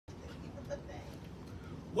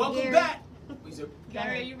Welcome back.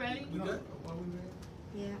 Gary, are you ready? We good?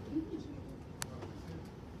 Yeah.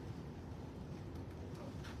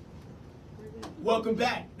 Welcome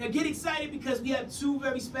back. Now get excited because we have two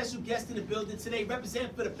very special guests in the building today.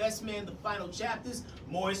 Representing for the Best Man, the final chapters,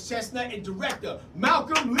 Morris Chestnut and director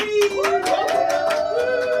Malcolm Lee. Thank you very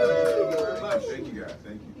much. Thank you guys.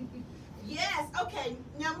 Thank you. Yes, okay.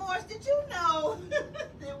 Now, Morris, did you know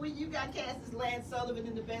that when you got cast as Lance Sullivan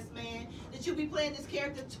in The Best Man, that you'll be playing this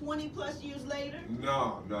character 20 plus years later?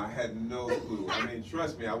 No, I had no clue. I mean,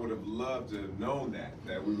 trust me, I would have loved to have known that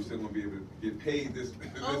we were still going to be able to get paid this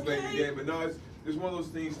thing again. But no, it's one of those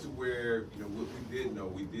things to where, you know, what we did know,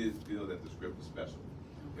 we did feel that the script was special.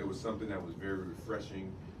 It was something that was very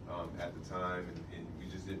refreshing at the time, and we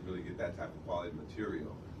just didn't really get that type of quality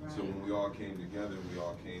material. Right. So when we all came together, we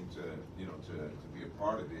all came to, you know, to be a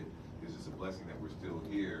part of it. It's just a blessing that we're still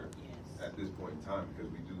here at this point in time because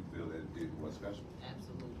we do feel that it was special.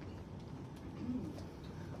 Absolutely.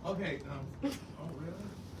 Okay. Oh really?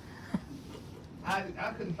 I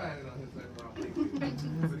couldn't find it on his website.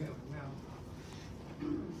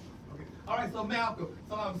 Okay. All right. So Malcolm.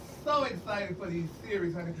 So I'm so excited for these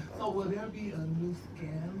series. Honey. So will there be a new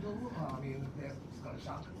scandal? I mean, that's gonna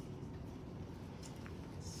shock us.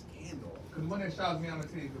 Because one that shocked me, I'm gonna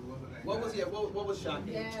tell you, wasn't that. What was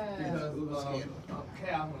shocking? Yeah. Because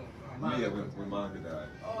Calvin. Yeah, when Monica died.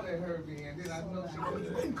 Oh, that hurt me, and then I know she was.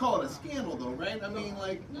 You wouldn't call it a scandal, though, right? I mean,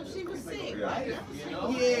 like. No, she was sick, yeah. right? You know?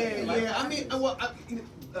 Yeah. I mean, well,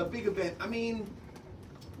 a big event. I mean,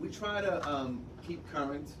 we try to keep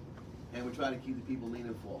current, and we try to keep the people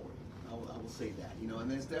leaning forward. I will say that, you know. And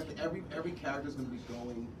there's definitely every character is going to be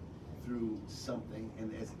going through something,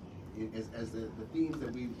 and as the themes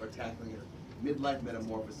that we are tackling are midlife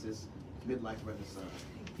metamorphosis, midlife renaissance.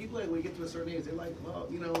 People, when we get to a certain age, they're like, well,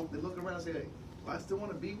 you know, they look around and say, well, I still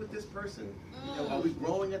want to be with this person. You know, are we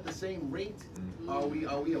growing at the same rate? Are we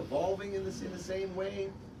evolving in the same way?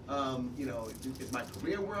 You know, is my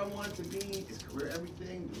career where I want it to be? Is career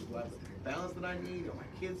everything? Do I have the balance that I need? Are my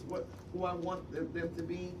kids who I want them to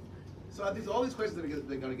be? So I think all these questions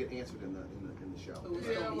they're going to get answered in the show.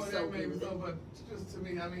 Yeah, well, that may be so, but just to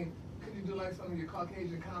me, I mean, could you do like some of your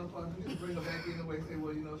Caucasian counterparts? Could you bring her back in a way and say,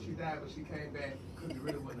 well, you know, she died, but she came back because you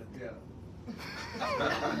really wasn't a death? I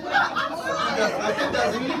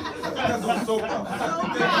think that's on soap operas. I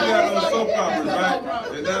think we got on soap operas, right?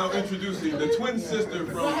 And now introducing the twin sister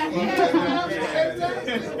from.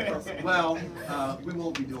 Well, we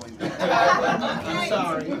won't be doing that.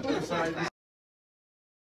 I'm sorry.